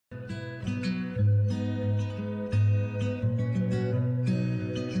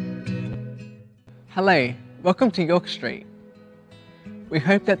Hello, welcome to York Street. We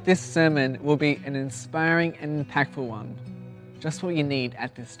hope that this sermon will be an inspiring and impactful one, just what you need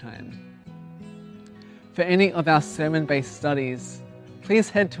at this time. For any of our sermon-based studies, please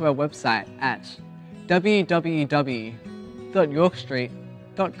head to our website at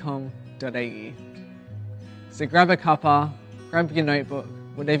www.yorkstreet.com.au. So grab a cuppa, grab your notebook,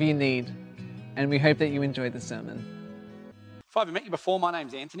 whatever you need, and we hope that you enjoy the sermon. If I haven't met you before, my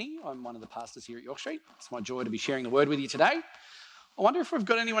name's Anthony. I'm one of the pastors here at York Street. It's my joy to be sharing the word with you today. I wonder if we've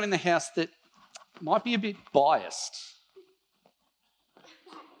got anyone in the house that might be a bit biased.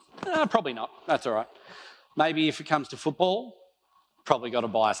 Probably not. That's all right. Maybe if it comes to football, probably got a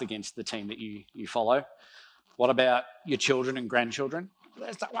bias against the team that you follow. What about your children and grandchildren?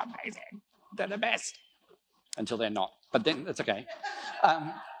 They're so amazing. They're the best. Until they're not. But then that's okay.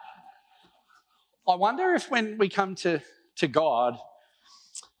 I wonder if when we come to God,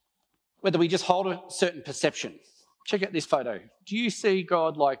 whether we just hold a certain perception. Check out this photo. Do you see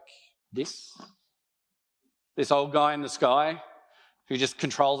God like this? This old guy in the sky who just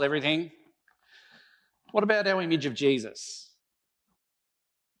controls everything? What about our image of Jesus?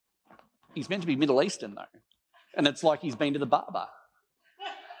 He's meant to be Middle Eastern though, and it's like he's been to the barber.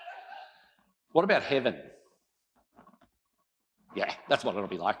 What about heaven? Yeah, that's what it'll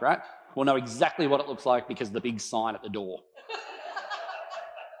be like, right? We'll know exactly what it looks like because of the big sign at the door.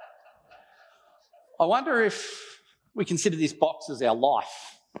 I wonder if we consider this box as our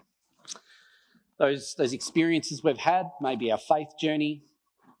life. Those experiences we've had, maybe our faith journey,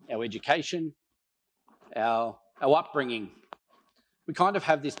 our education, our upbringing. We kind of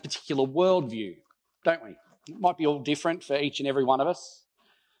have this particular worldview, don't we? It might be all different for each and every one of us.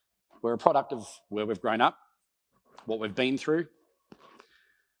 We're a product of where we've grown up, what we've been through.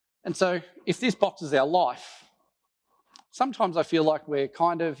 And so if this box is our life, sometimes I feel like we're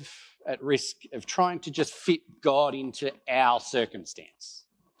kind of at risk of trying to just fit God into our circumstance.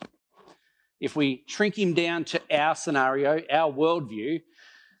 If we shrink him down to our scenario, our worldview,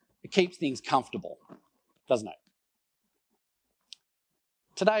 it keeps things comfortable, doesn't it?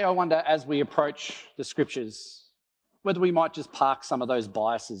 Today, I wonder, as we approach the scriptures, whether we might just park some of those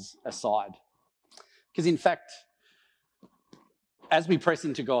biases aside. Because in fact, as we press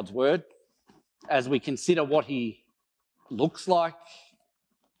into God's word, as we consider what he looks like,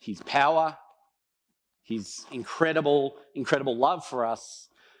 his power, his incredible love for us,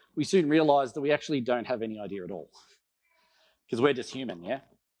 we soon realise that we actually don't have any idea at all. Because we're just human, yeah?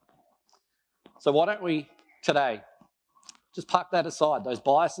 So why don't we today just park that aside, those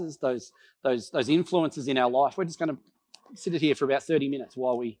biases, those influences in our life. We're just going to sit here for about 30 minutes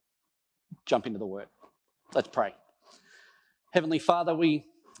while we jump into the word. Let's pray. Heavenly Father, we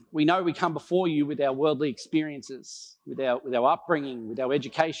know we come before you with our worldly experiences, with our upbringing, with our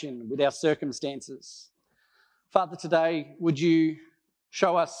education, with our circumstances. Father, today, would you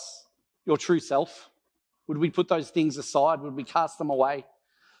show us your true self? Would we put those things aside? Would we cast them away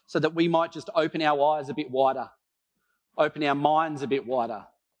so that we might just open our eyes a bit wider, open our minds a bit wider,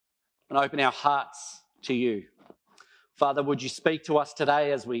 and open our hearts to you? Father, would you speak to us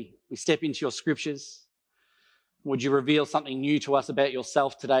today as we step into your scriptures? Would you reveal something new to us about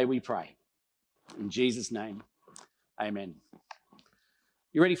yourself today, we pray. In Jesus' name, amen.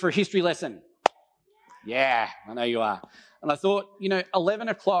 You ready for a history lesson? Yeah, I know you are. And I thought, 11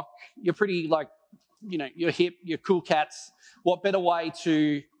 o'clock, you're pretty you're hip, you're cool cats. What better way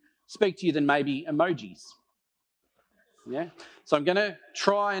to speak to you than maybe emojis? Yeah? So I'm going to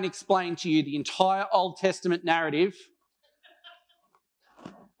try and explain to you the entire Old Testament narrative.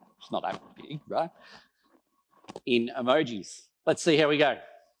 It's not that big, right? In emojis. Let's see how we go.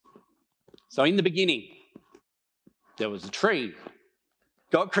 So in the beginning, there was a tree.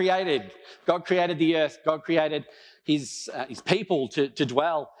 God created the earth. God created his people to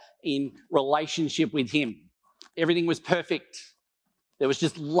dwell in relationship with him. Everything was perfect. There was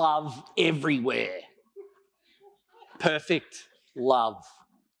just love everywhere. Perfect love.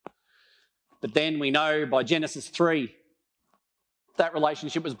 But then we know by Genesis 3, that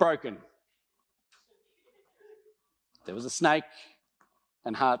relationship was broken. There was a snake,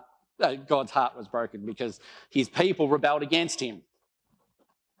 and God's heart was broken because his people rebelled against him.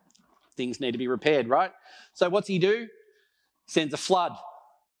 Things need to be repaired, right? So what's he do? He sends a flood,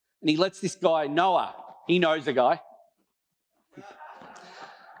 and he lets this guy, Noah, he knows a guy,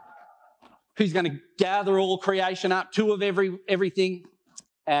 who's going to gather all creation up, two of everything,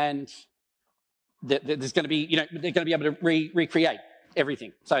 and there's going to be, they're going to be able to recreate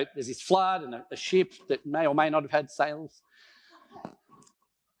everything. So there's this flood and a ship that may or may not have had sails.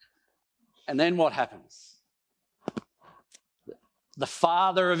 And then what happens? The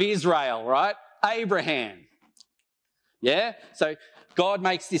father of Israel, right? Abraham. Yeah? So God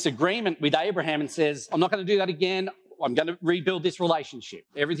makes this agreement with Abraham and says, I'm not going to do that again. I'm going to rebuild this relationship.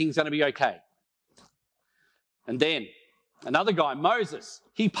 Everything's going to be okay. And then another guy, Moses,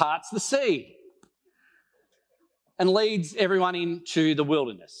 he parts the sea and leads everyone into the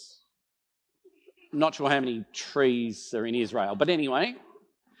wilderness. I'm not sure how many trees are in Israel, but anyway.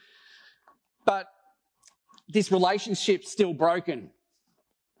 But this relationship's still broken.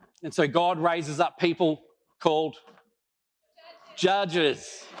 And so God raises up people called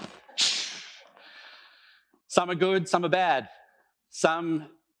judges. Some are good, some are bad. Some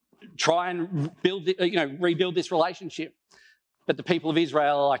try and rebuild this relationship. But the people of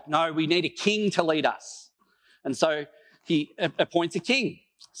Israel are like, no, we need a king to lead us. And so he appoints a king.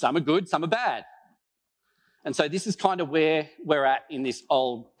 Some are good, some are bad. And so this is kind of where we're at in this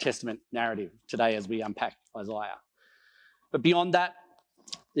Old Testament narrative today as we unpack Isaiah. But beyond that,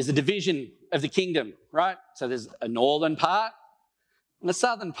 there's a division of the kingdom, right? So there's a northern part and a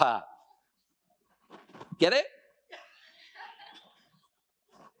southern part. Get it?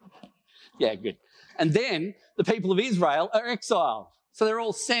 Yeah, good. And then the people of Israel are exiled. So they're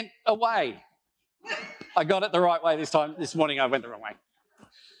all sent away. I got it the right way this morning I went the wrong way.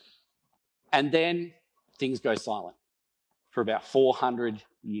 And then things go silent for about 400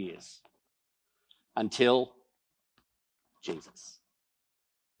 years until Jesus.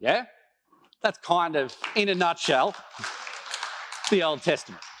 Yeah? That's kind of, in a nutshell, the Old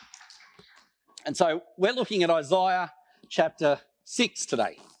Testament. And so we're looking at Isaiah chapter 6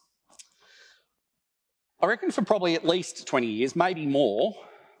 today. I reckon for probably at least 20 years, maybe more,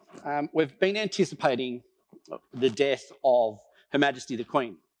 we've been anticipating the death of Her Majesty the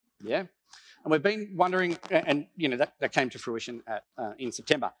Queen. Yeah? And we've been wondering, and that came to fruition in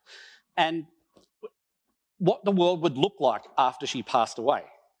September, and what the world would look like after she passed away.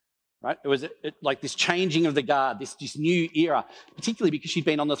 Right? It was like this changing of the guard, this new era, particularly because she'd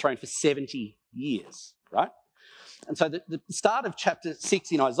been on the throne for 70 years, right? And so the start of chapter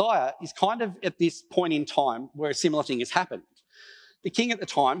 6 in Isaiah is kind of at this point in time where a similar thing has happened. The king at the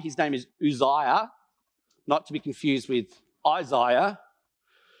time, his name is Uzziah, not to be confused with Isaiah.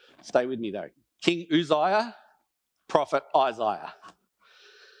 Stay with me though. King Uzziah, prophet Isaiah.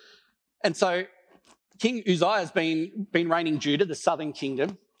 And so King Uzziah has been reigning Judah, the southern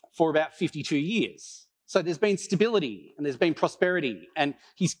kingdom, for about 52 years. So there's been stability and there's been prosperity, and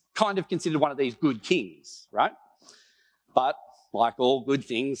he's kind of considered one of these good kings, right? But like all good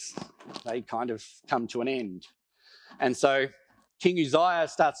things, they kind of come to an end. And so King Uzziah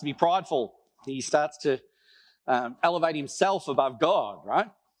starts to be prideful. He starts to elevate himself above God, right?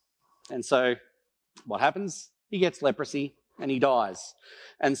 And so what happens? He gets leprosy and he dies.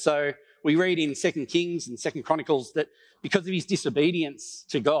 And so we read in 2 Kings and 2 Chronicles that because of his disobedience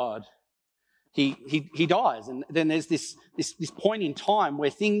to God, he dies. And then there's this point in time where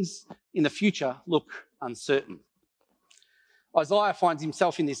things in the future look uncertain. Isaiah finds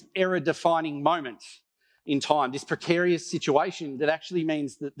himself in this era-defining moment in time, this precarious situation that actually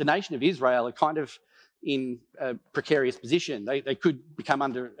means that the nation of Israel are kind of in a precarious position. They could become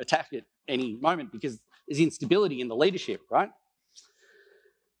under attack at any moment because there's instability in the leadership, right?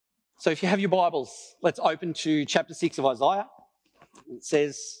 So if you have your Bibles, let's open to chapter 6 of Isaiah. It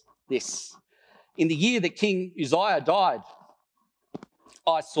says this: in the year that King Uzziah died,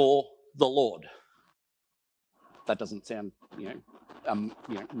 I saw the Lord. That doesn't sound,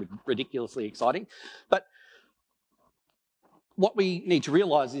 ridiculously exciting. But what we need to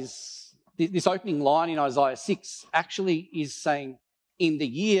realise is this opening line in Isaiah 6 actually is saying, in the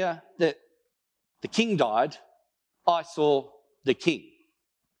year that the king died, I saw the king.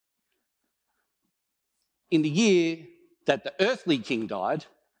 In the year that the earthly king died,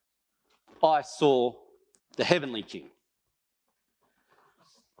 I saw the heavenly king.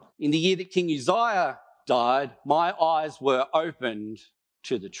 In the year that King Uzziah died, my eyes were opened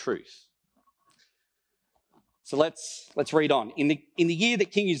to the truth. So let's read on. In the year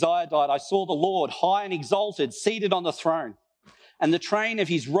that King Uzziah died, I saw the Lord high and exalted, seated on the throne, and the train of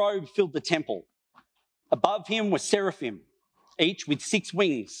his robe filled the temple. Above him were seraphim, each with 6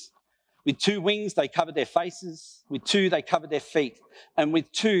 wings. With 2 wings they covered their faces, with 2 they covered their feet, and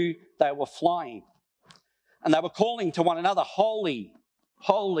with 2 they were flying. And they were calling to one another, Holy,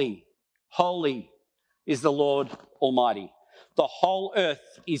 holy, holy is the Lord Almighty. The whole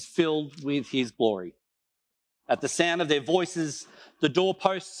earth is filled with his glory. At the sound of their voices, the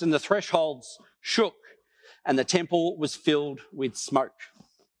doorposts and the thresholds shook, and the temple was filled with smoke.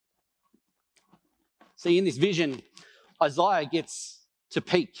 See, in this vision, Isaiah gets to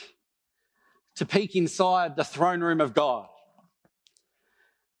peek inside the throne room of God.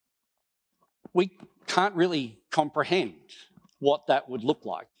 we can't really comprehend what that would look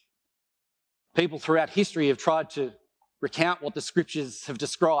like. People throughout history have tried to recount what the scriptures have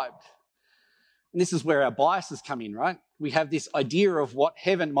described. And this is where our biases come in, right? We have this idea of what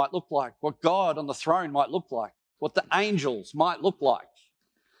heaven might look like, what God on the throne might look like, what the angels might look like.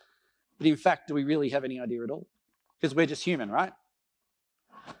 But in fact, do we really have any idea at all? Because we're just human, right?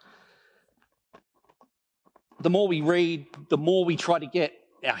 The more we read, the more we try to get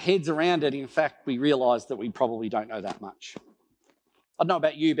our heads around it. In fact, we realise that we probably don't know that much. I don't know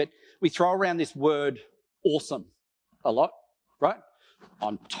about you, but we throw around this word awesome a lot, right?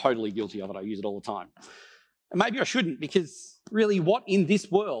 I'm totally guilty of it. I use it all the time. And maybe I shouldn't, because really what in this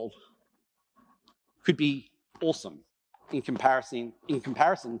world could be awesome in comparison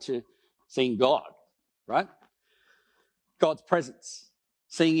to seeing God, right? God's presence,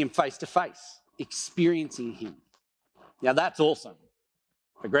 seeing him face to face, experiencing him. Now that's awesome.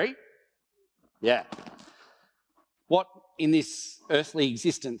 Agree? Yeah. What in this earthly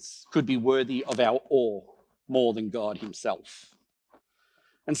existence could be worthy of our awe more than God himself?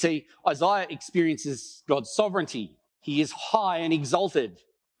 And see, Isaiah experiences God's sovereignty. He is high and exalted.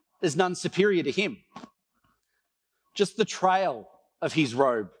 There's none superior to him. Just the trail of his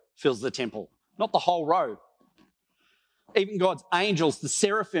robe fills the temple, not the whole robe. Even God's angels, the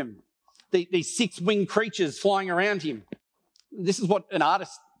seraphim, these six-winged creatures flying around him. This is what an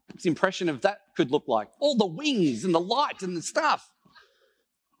artist's impression of that could look like. All the wings and the light and the stuff.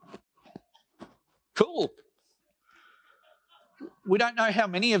 Cool. We don't know how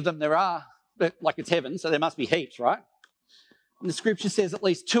many of them there are, but like it's heaven, so there must be heaps, right? And the scripture says at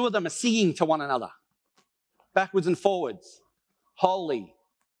least two of them are singing to one another, backwards and forwards. Holy,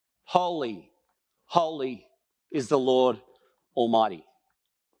 holy, holy is the Lord Almighty.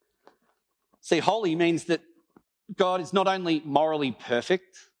 See, holy means that God is not only morally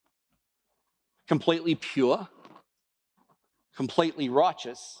perfect, completely pure, completely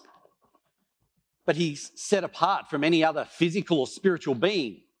righteous, but he's set apart from any other physical or spiritual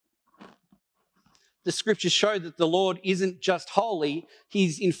being. The scriptures show that the Lord isn't just holy,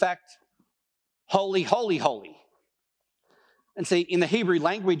 he's in fact holy, holy, holy. And see, in the Hebrew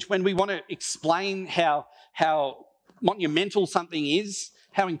language, when we want to explain how monumental something is,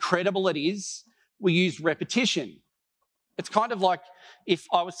 how incredible it is, we use repetition. It's kind of like if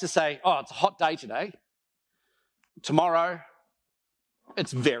I was to say, oh, it's a hot day today. Tomorrow,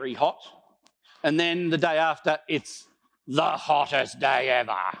 it's very hot. And then the day after, it's the hottest day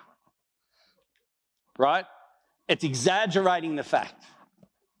ever. Right? It's exaggerating the fact.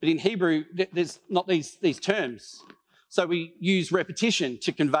 But in Hebrew, there's not these terms. So we use repetition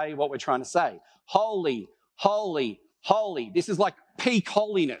to convey what we're trying to say. Holy, holy, holy. This is like peak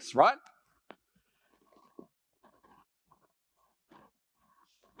holiness, right?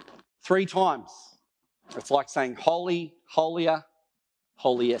 Three times. It's like saying holy, holier,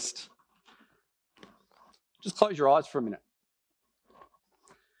 holiest. Just close your eyes for a minute.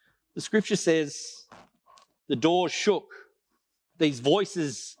 The scripture says the doors shook. These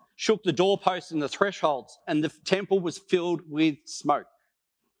voices shook the doorposts and the thresholds, and the temple was filled with smoke.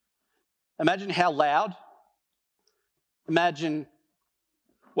 Imagine how loud. Imagine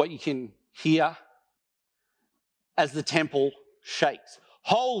what you can hear as the temple shakes.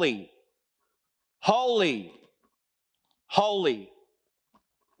 Holy, holy, holy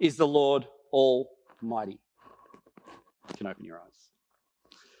is the Lord Almighty. You can open your eyes.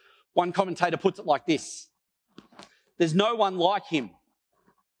 One commentator puts it like this: there's no one like him.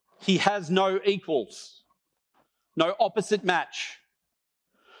 He has no equals, no opposite match,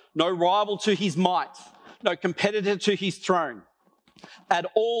 no rival to his might, no competitor to his throne. Add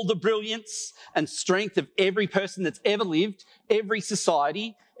all the brilliance and strength of every person that's ever lived, every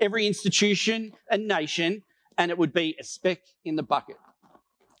society, every institution and nation, and it would be a speck in the bucket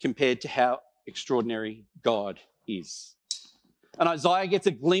compared to how extraordinary God is. And Isaiah gets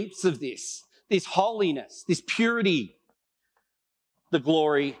a glimpse of this holiness, this purity, the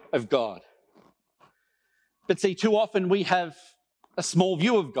glory of God. But see, too often we have a small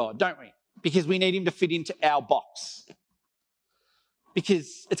view of God, don't we? Because we need him to fit into our box.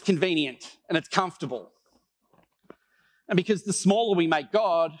 Because it's convenient and it's comfortable. And because the smaller we make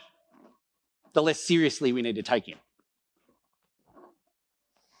God, the less seriously we need to take him.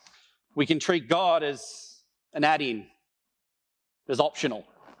 We can treat God as an add-in, as optional,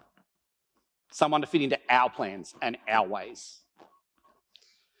 someone to fit into our plans and our ways.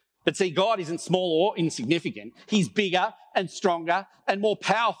 But see, God isn't small or insignificant. He's bigger and stronger and more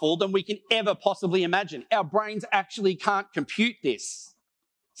powerful than we can ever possibly imagine. Our brains actually can't compute this.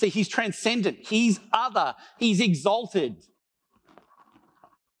 See, he's transcendent. He's other. He's exalted.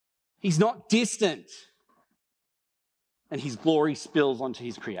 He's not distant. And his glory spills onto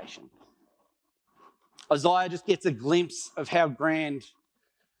his creation. Isaiah just gets a glimpse of how grand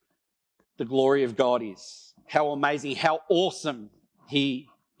the glory of God is, how amazing, how awesome he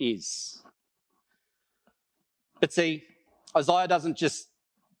is. But see, Isaiah doesn't just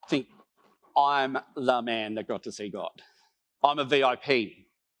think, I'm the man that got to see God. I'm a VIP.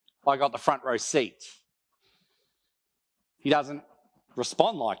 I got the front row seat. He doesn't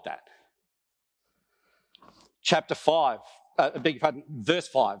respond like that. Chapter 5, verse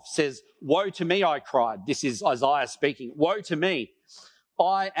 5 says, "Woe to me, I cried." This is Isaiah speaking. "Woe to me,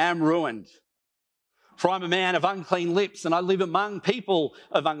 I am ruined. For I'm a man of unclean lips, and I live among people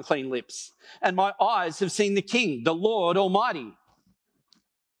of unclean lips. And my eyes have seen the King, the Lord Almighty."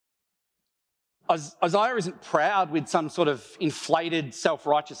 Isaiah isn't proud with some sort of inflated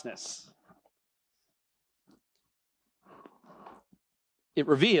self-righteousness. It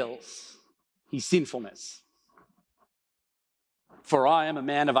reveals his sinfulness. For I am a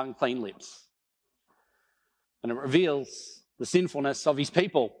man of unclean lips. And it reveals the sinfulness of his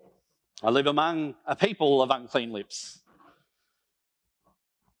people. I live among a people of unclean lips.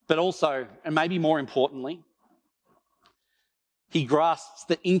 But also, and maybe more importantly, he grasps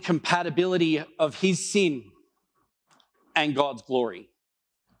the incompatibility of his sin and God's glory.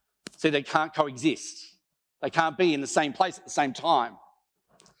 See, they can't coexist. They can't be in the same place at the same time.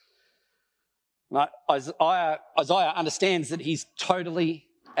 Isaiah understands that he's totally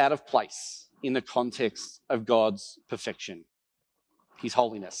out of place in the context of God's perfection, his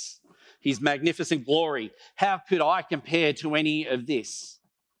holiness, his magnificent glory. How could I compare to any of this?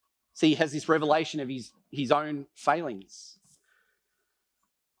 See, he has this revelation of his own failings.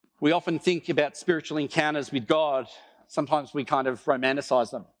 We often think about spiritual encounters with God. Sometimes we kind of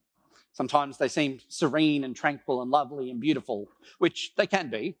romanticize them. Sometimes they seem serene and tranquil and lovely and beautiful, which they can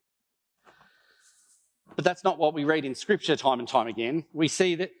be. But that's not what we read in Scripture time and time again. We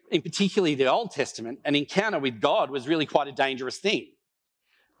see that, in particularly the Old Testament, an encounter with God was really quite a dangerous thing.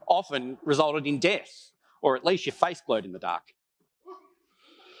 Often resulted in death, or at least your face glowed in the dark.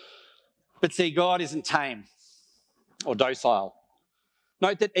 But see, God isn't tame or docile.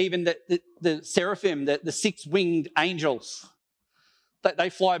 Note that even the seraphim, the six-winged angels, that they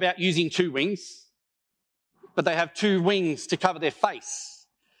fly about using two wings, but they have two wings to cover their face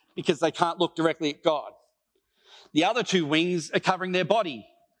because they can't look directly at God. The other two wings are covering their body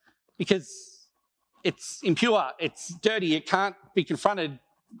because it's impure, it's dirty, it can't be confronted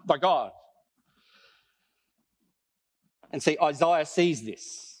by God. And see, Isaiah sees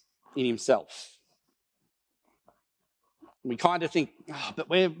this in himself. We kind of think, but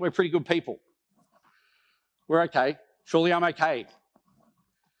we're pretty good people. We're okay. Surely I'm okay.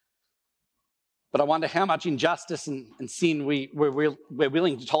 But I wonder how much injustice and sin we're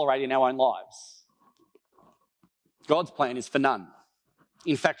willing to tolerate in our own lives. God's plan is for none.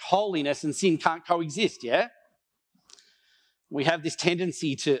 In fact, holiness and sin can't coexist, yeah? We have this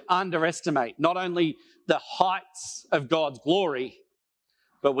tendency to underestimate not only the heights of God's glory,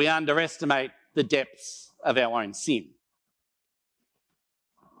 but we underestimate the depths of our own sin.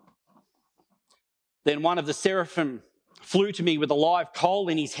 Then one of the seraphim flew to me with a live coal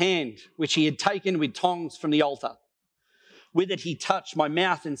in his hand, which he had taken with tongs from the altar. With it he touched my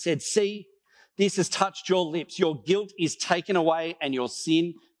mouth and said, "See, this has touched your lips. Your guilt is taken away and your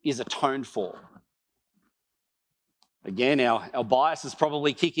sin is atoned for." Again, our biases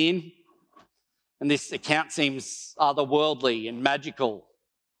probably kick in, and this account seems otherworldly and magical.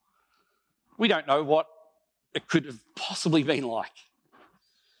 We don't know what it could have possibly been like.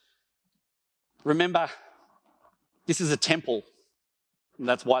 Remember, this is a temple, and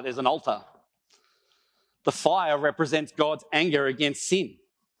that's why there's an altar. The fire represents God's anger against sin.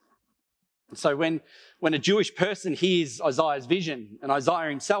 And so when a Jewish person hears Isaiah's vision, and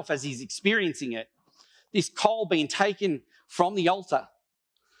Isaiah himself as he's experiencing it, this coal being taken from the altar,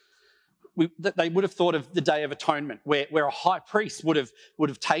 they would have thought of the Day of Atonement, where a high priest would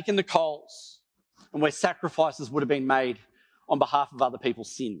have taken the coals and where sacrifices would have been made on behalf of other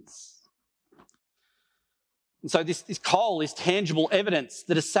people's sins. And so this coal is tangible evidence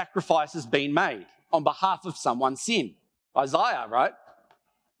that a sacrifice has been made on behalf of someone's sin. Isaiah, right?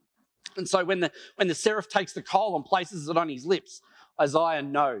 And so when the seraph takes the coal and places it on his lips, Isaiah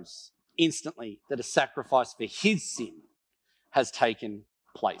knows instantly that a sacrifice for his sin has taken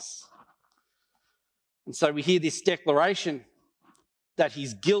place. And so we hear this declaration that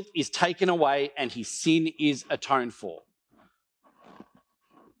his guilt is taken away and his sin is atoned for.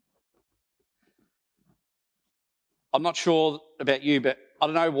 I'm not sure about you, but I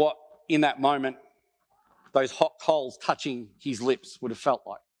don't know what in that moment those hot coals touching his lips would have felt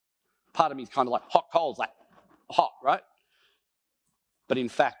like. part of me is kind of like hot coals, like hot, right? But in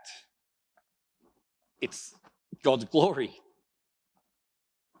fact, it's God's glory.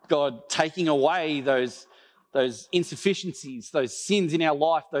 God taking away those insufficiencies, those sins in our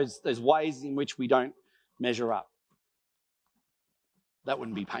life, those ways in which we don't measure up. That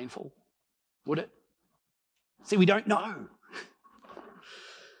wouldn't be painful, would it? See, we don't know.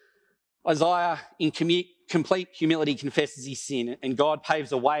 Isaiah, in complete humility, confesses his sin, and God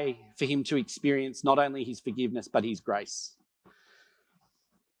paves a way for him to experience not only his forgiveness, but his grace.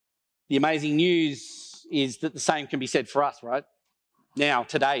 The amazing news is that the same can be said for us, right? Now,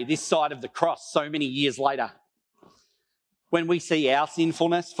 today, this side of the cross, so many years later, when we see our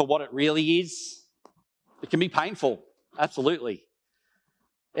sinfulness for what it really is, it can be painful, absolutely.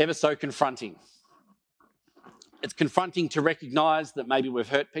 Ever so confronting. It's confronting to recognise that maybe we've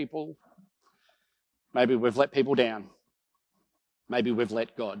hurt people, maybe we've let people down, maybe we've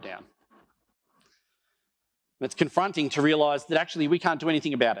let God down. It's confronting to realise that actually we can't do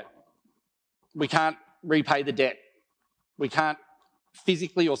anything about it. We can't repay the debt. We can't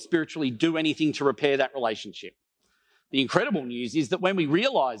physically or spiritually do anything to repair that relationship. The incredible news is that when we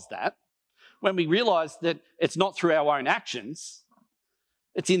realise that it's not through our own actions,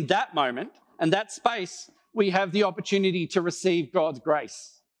 it's in that moment and that space we have the opportunity to receive God's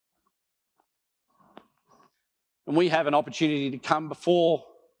grace. And we have an opportunity to come before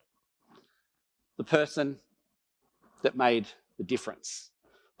the person that made the difference,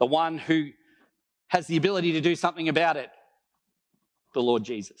 the one who has the ability to do something about it, the Lord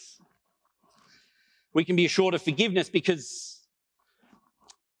Jesus. We can be assured of forgiveness because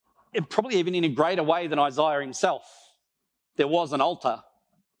probably even in a greater way than Isaiah himself, there was an altar.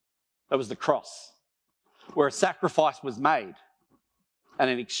 That was the cross, where a sacrifice was made and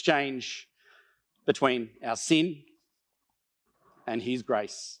an exchange between our sin and his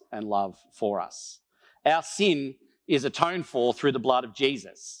grace and love for us. Our sin is atoned for through the blood of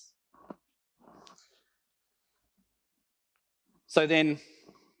Jesus. So then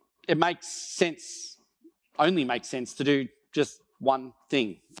it only makes sense to do just one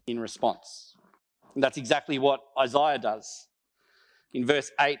thing in response. And that's exactly what Isaiah does. In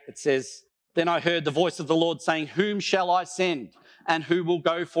verse 8, it says, "Then I heard the voice of the Lord saying, 'Whom shall I send, and who will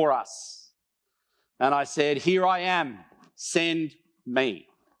go for us?' And I said, 'Here I am, send me.'"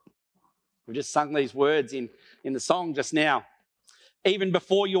 We just sung these words in the song just now. Even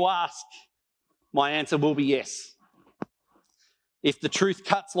before you ask, my answer will be yes. If the truth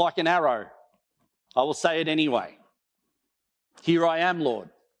cuts like an arrow, I will say it anyway. Here I am, Lord,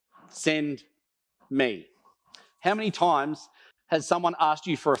 send me. How many times has someone asked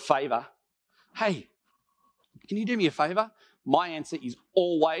you for a favour? Hey, can you do me a favour? My answer is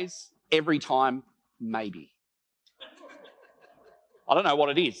always, every time, maybe. I don't know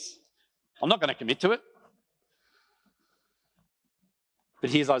what it is. I'm not going to commit to it. But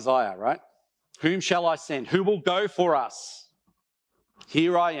here's Isaiah, right? "Whom shall I send? Who will go for us?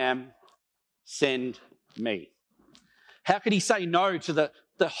 Here I am, send me." How could he say no to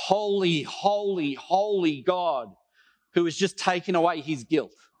the holy, holy, holy God who has just taken away his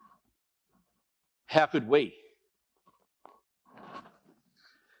guilt? How could we?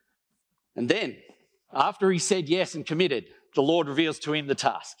 And then, after he said yes and committed, the Lord reveals to him the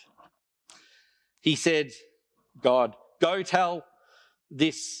task. He said, God, go and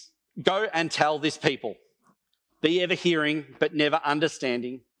tell this people, be ever hearing but never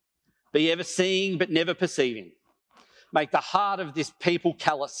understanding, be ever seeing but never perceiving. Make the heart of this people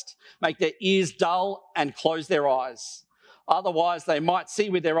calloused, make their ears dull and close their eyes. Otherwise they might see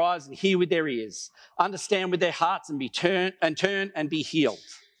with their eyes and hear with their ears, understand with their hearts and turn and be healed.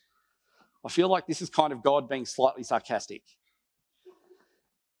 I feel like this is kind of God being slightly sarcastic.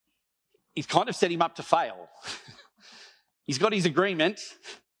 He's kind of set him up to fail. He's got his agreement,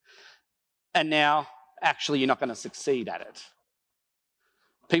 and now actually you're not going to succeed at it.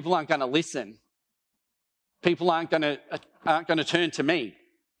 People aren't going to listen. People aren't going to turn to me.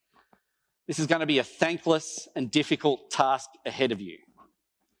 This is going to be a thankless and difficult task ahead of you.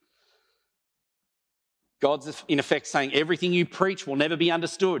 God's in effect saying everything you preach will never be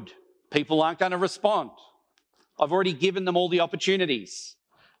understood. People aren't going to respond. I've already given them all the opportunities,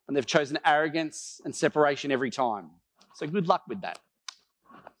 and they've chosen arrogance and separation every time. So good luck with that.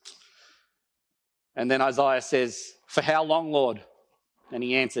 And then Isaiah says, "For how long, Lord?" And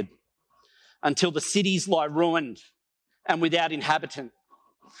he answered, "Until the cities lie ruined and without inhabitant,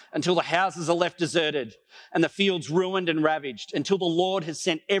 until the houses are left deserted and the fields ruined and ravaged, until the Lord has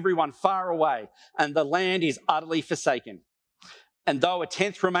sent everyone far away and the land is utterly forsaken. And though a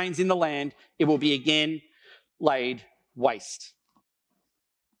tenth remains in the land, it will be again laid waste."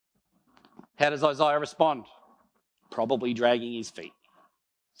 How does Isaiah respond? Probably dragging his feet.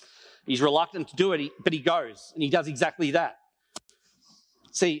 He's reluctant to do it, but he goes and he does exactly that.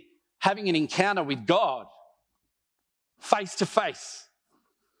 See, having an encounter with God, face to face,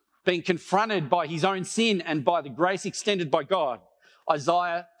 being confronted by his own sin and by the grace extended by God,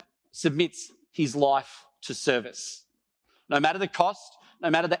 Isaiah submits his life to service. No matter the cost, no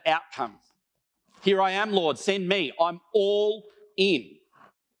matter the outcome. Here I am, Lord, send me. I'm all in.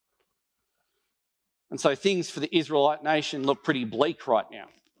 And so things for the Israelite nation look pretty bleak right now.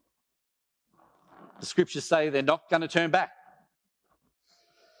 The scriptures say they're not going to turn back.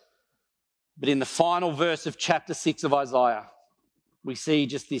 But in the final verse of chapter 6 of Isaiah, we see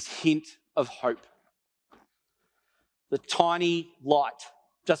just this hint of hope. The tiny light,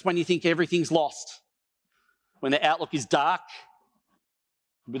 just when you think everything's lost, when the outlook is dark,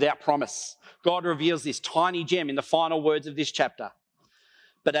 without promise, God reveals this tiny gem in the final words of this chapter.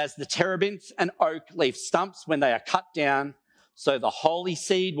 But as the terebinth and oak leave stumps when they are cut down, so the holy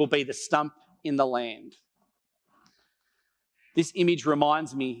seed will be the stump in the land. This image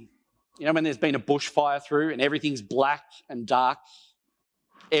reminds me, when there's been a bushfire through and everything's black and dark,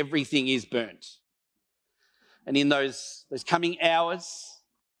 everything is burnt. And in those coming hours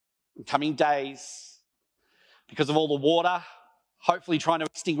and coming days, because of all the water, hopefully trying to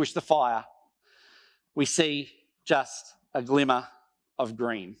extinguish the fire, we see just a glimmer of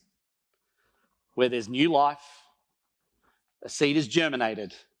green, where there's new life, a seed is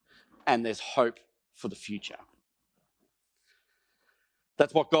germinated, and there's hope for the future.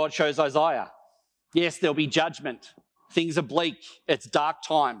 That's what God shows Isaiah. Yes, there'll be judgment. Things are bleak. It's dark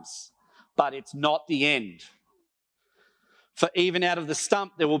times, but it's not the end. For even out of the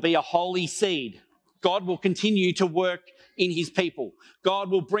stump, there will be a holy seed. God will continue to work in his people. God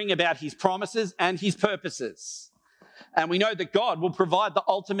will bring about his promises and his purposes. And we know that God will provide the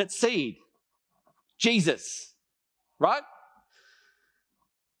ultimate seed, Jesus, right?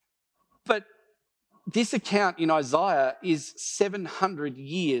 But this account in Isaiah is 700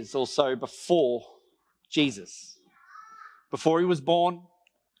 years or so before Jesus, before he was born,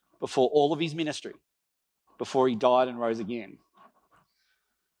 before all of his ministry, before he died and rose again.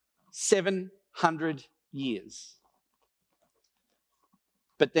 700 years.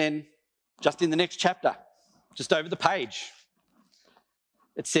 But then, just in the next chapter, just over the page,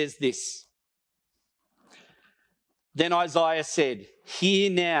 it says this. Then Isaiah said, "Hear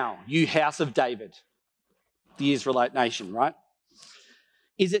now, you house of David," the Israelite nation, right?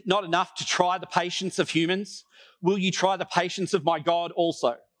 "Is it not enough to try the patience of humans? Will you try the patience of my God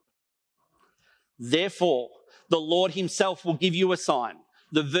also? Therefore, the Lord himself will give you a sign.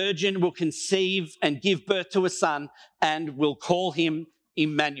 The virgin will conceive and give birth to a son and will call him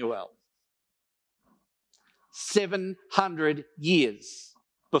Emmanuel." 700 years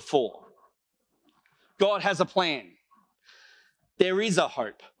before. God has a plan. There is a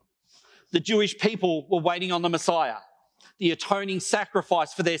hope. The Jewish people were waiting on the Messiah, the atoning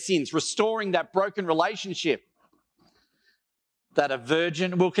sacrifice for their sins, restoring that broken relationship, that a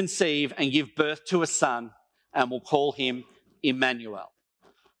virgin will conceive and give birth to a son and will call him Emmanuel,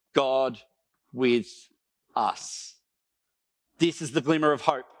 God with us. This is the glimmer of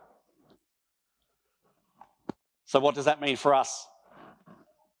hope. So what does that mean for us?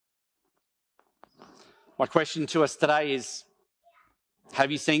 My question to us today is,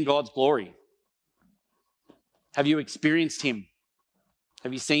 have you seen God's glory? Have you experienced him?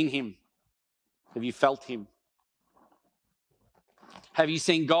 Have you seen him? Have you felt him? Have you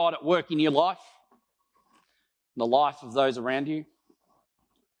seen God at work in your life, in the life of those around you?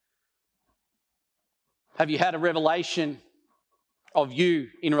 Have you had a revelation of you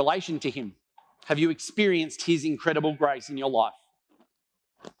in relation to him? Have you experienced his incredible grace in your life?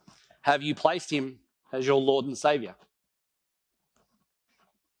 Have you placed him as your Lord and Saviour?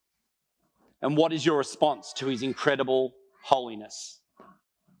 And what is your response to his incredible holiness?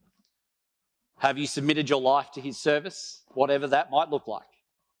 Have you submitted your life to his service, whatever that might look like?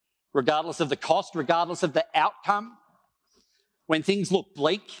 Regardless of the cost, regardless of the outcome, when things look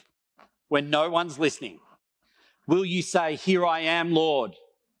bleak, when no one's listening, will you say, "Here I am, Lord,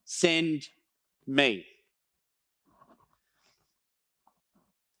 send me"?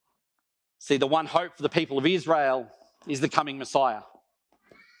 See, the one hope for the people of Israel is the coming Messiah.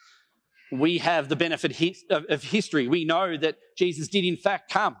 We have the benefit of history. We know that Jesus did in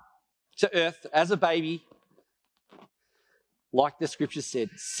fact come to earth as a baby, like the scripture said,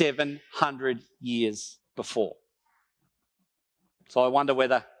 700 years before. So I wonder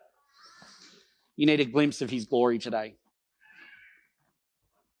whether you need a glimpse of his glory today.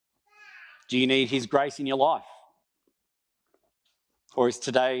 Do you need his grace in your life? Or is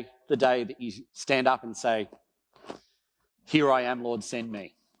today the day that you stand up and say, "Here I am, Lord, send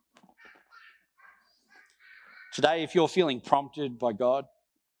me"? Today, if you're feeling prompted by God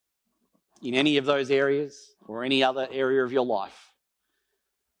in any of those areas or any other area of your life,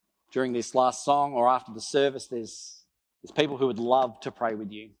 during this last song or after the service, there's people who would love to pray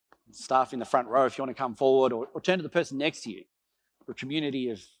with you. Staff in the front row, if you want to come forward, or turn to the person next to you for a community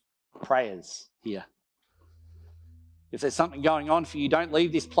of prayers here. If there's something going on for you, don't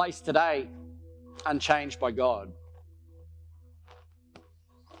leave this place today unchanged by God.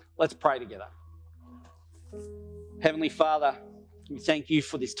 Let's pray together. Heavenly Father, we thank you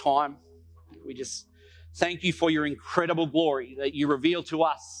for this time. We just thank you for your incredible glory that you reveal to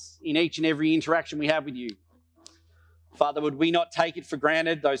us in each and every interaction we have with you. Father, would we not take it for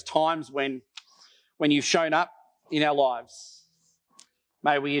granted, those times when you've shown up in our lives?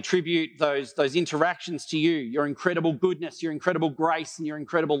 May we attribute those interactions to you, your incredible goodness, your incredible grace, and your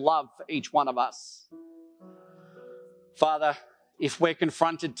incredible love for each one of us. Father, if we're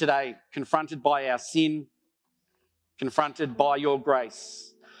confronted today, confronted by our sin, confronted by your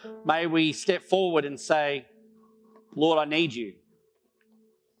grace, may we step forward and say, "Lord, I need you.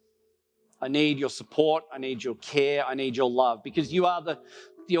 I need your support. I need your care. I need your love," because you are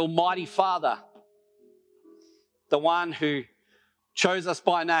the Almighty Father, the one who chose us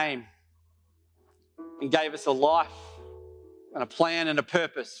by name and gave us a life and a plan and a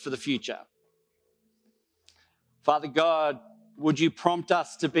purpose for the future. Father God, would you prompt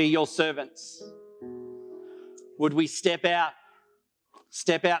us to be your servants? Would we step out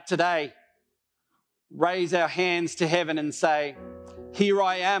today, raise our hands to heaven and say, "Here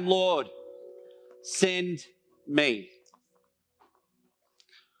I am, Lord, send me."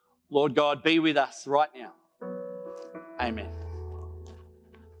 Lord God, be with us right now. Amen.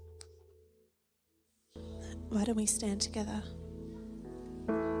 Why don't we stand together?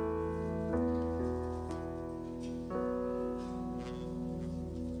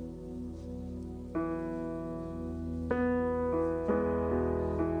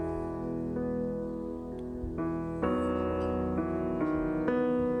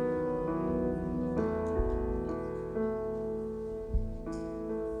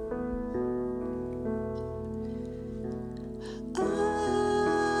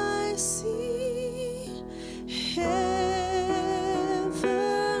 I see heaven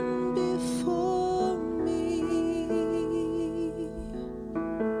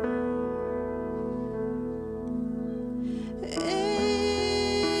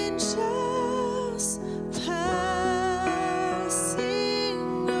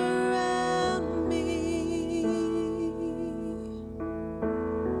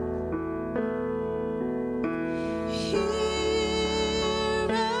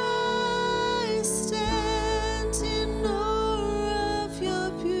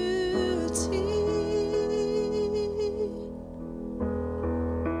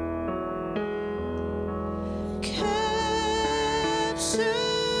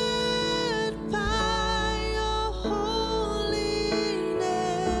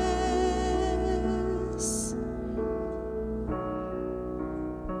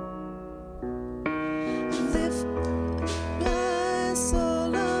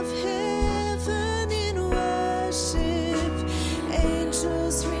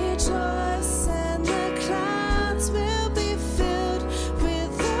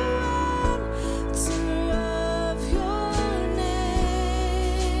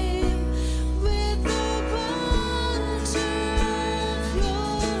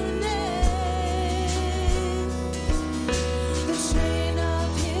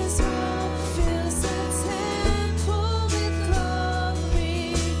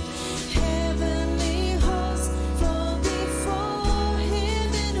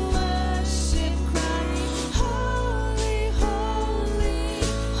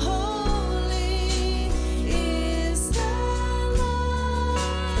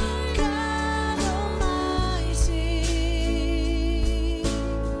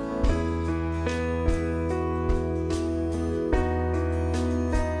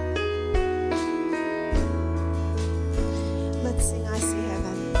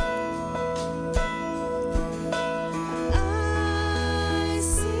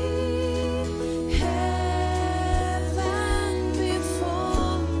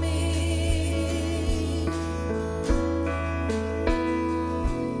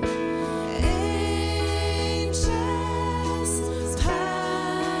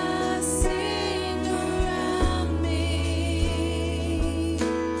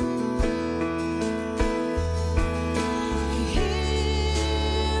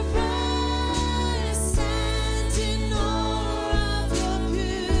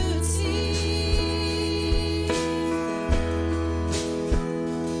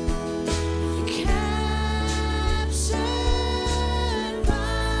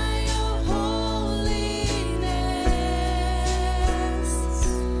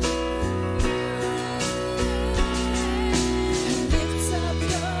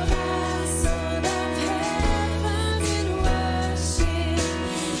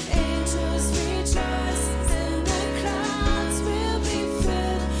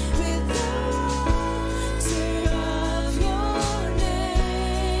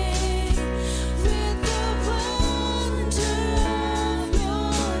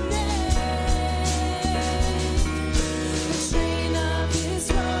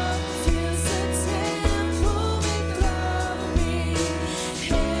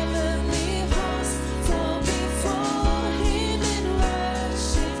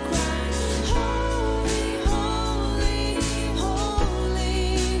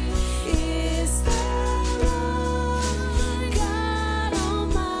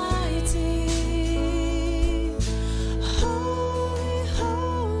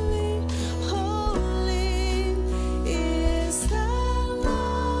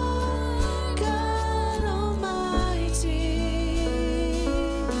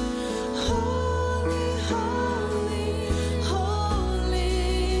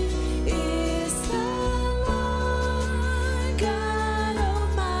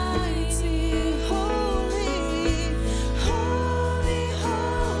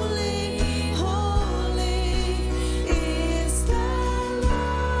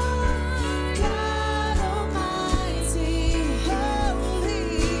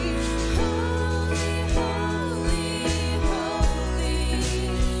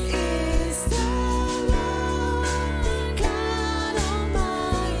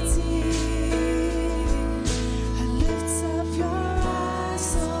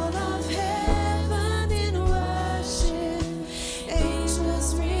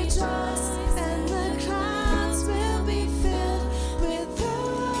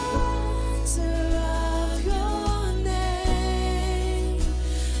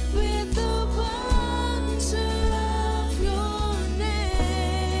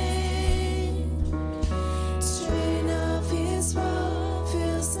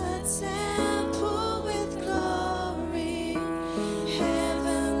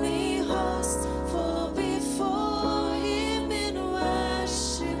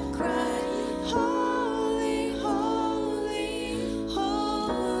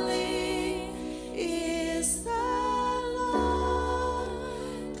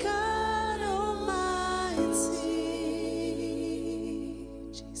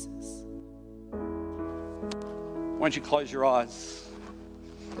don't you close your eyes?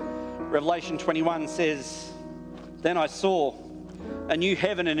 Revelation 21 says, "Then I saw a new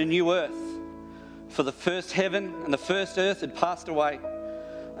heaven and a new earth, for the first heaven and the first earth had passed away,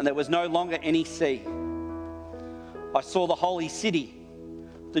 and there was no longer any sea. I saw the holy city,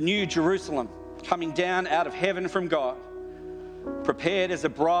 the new Jerusalem, coming down out of heaven from God, prepared as a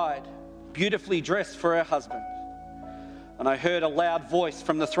bride, beautifully dressed for her husband. And I heard a loud voice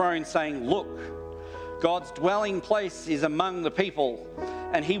from the throne saying, 'Look, God's dwelling place is among the people,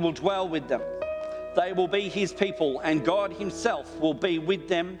 and he will dwell with them. They will be his people, and God himself will be with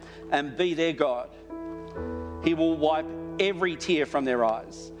them and be their God. He will wipe every tear from their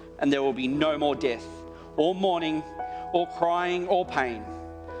eyes, and there will be no more death, or mourning, or crying, or pain,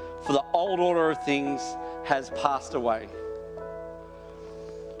 for the old order of things has passed away.'"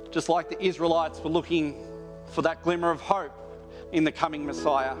 Just like the Israelites were looking for that glimmer of hope in the coming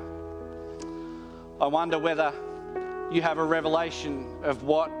Messiah, I wonder whether you have a revelation of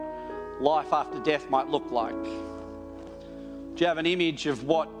what life after death might look like. Do you have an image of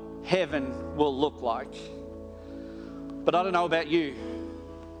what heaven will look like? But I don't know about you.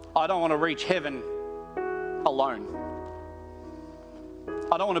 I don't want to reach heaven alone.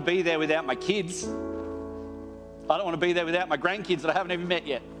 I don't want to be there without my kids. I don't want to be there without my grandkids that I haven't even met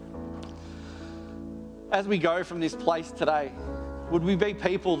yet. As we go from this place today, would we be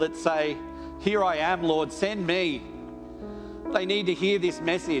people that say, "Here I am, Lord, send me. They need to hear this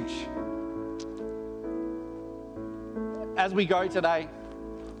message." As we go today,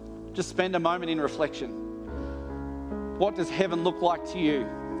 just spend a moment in reflection. What does heaven look like to you?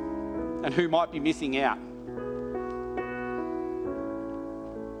 And who might be missing out?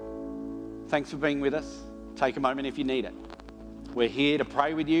 Thanks for being with us. Take a moment if you need it. We're here to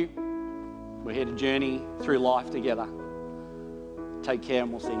pray with you. We're here to journey through life together. Take care,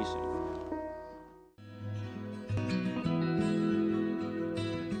 and we'll see you soon.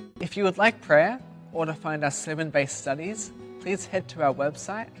 If you would like prayer or to find our sermon-based studies, please head to our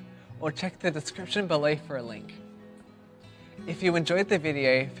website or check the description below for a link. If you enjoyed the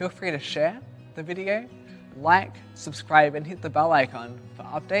video, feel free to share the video, like, subscribe, and hit the bell icon for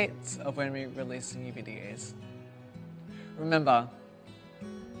updates of when we release new videos. Remember,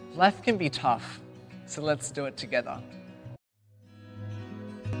 life can be tough, so let's do it together.